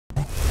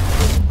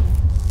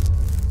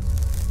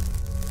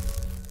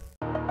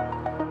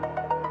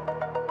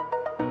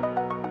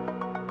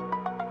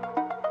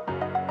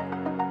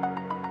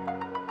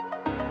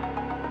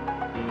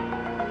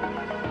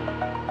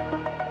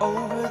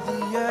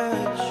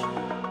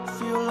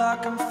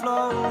like I'm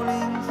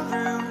floating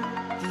through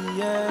the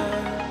air.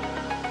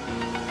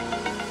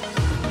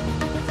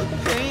 The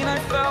pain I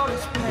felt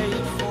is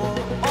paid for,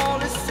 all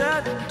is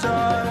said and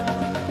done.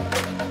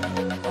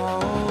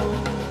 Oh,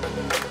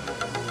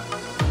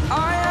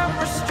 I am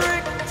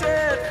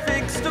restricted,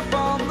 fixed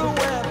upon the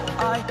web.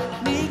 I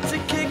need to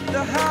kick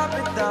the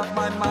habit that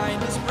my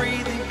mind is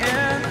breathing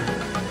in.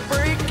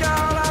 Break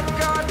out, I've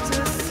got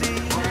to see.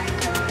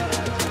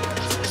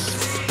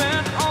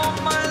 Spent all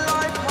my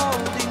life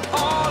holding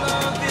all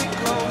of it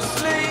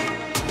closely.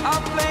 I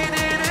played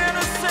it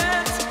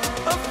innocent,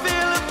 a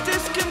feel of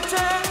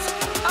discontent.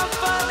 I'm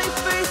finally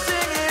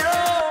facing it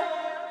all,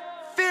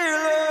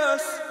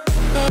 fearless.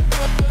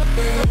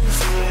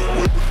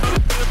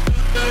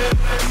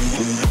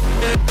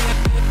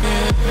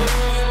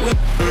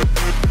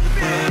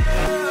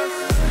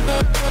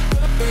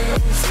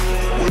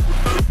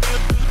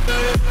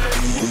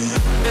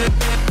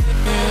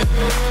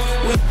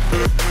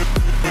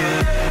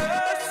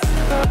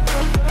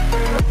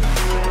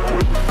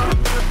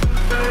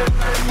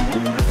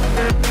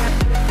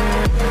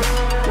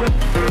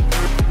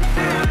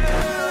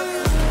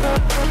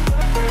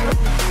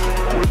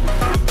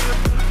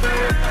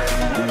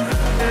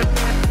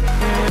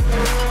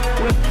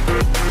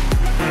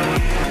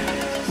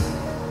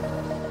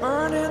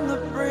 Burning the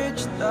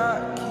bridge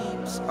that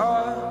keeps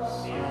us.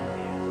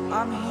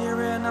 I'm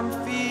here and I'm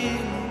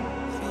feeling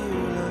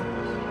fearless.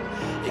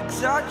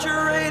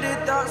 Exaggerated,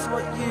 that's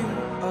what you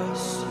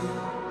assume.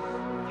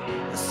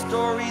 The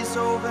story's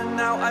over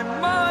now, I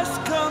must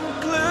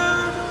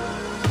conclude.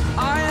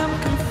 I am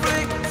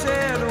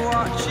conflicted,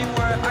 watching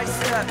where I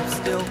step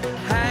still,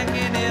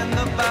 hanging in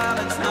the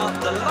balance. Not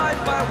the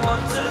life I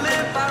want to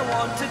live, I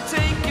want to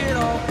take it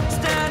all.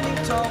 Standing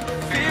tall,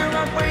 fear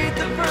outweighed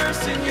the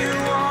person you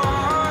are.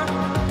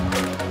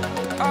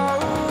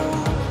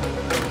 Oh,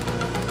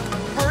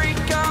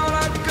 break out,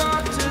 I've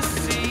got to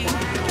see.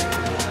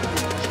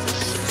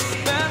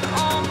 Spent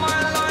all my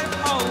life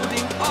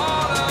holding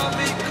all of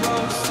it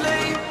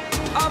closely.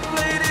 I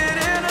played it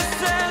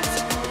innocent,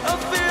 a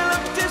feel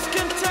of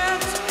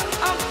discontent.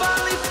 I'm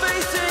finally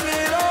facing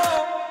it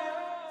all,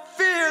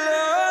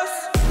 fearless.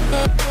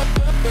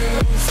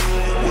 Fearless.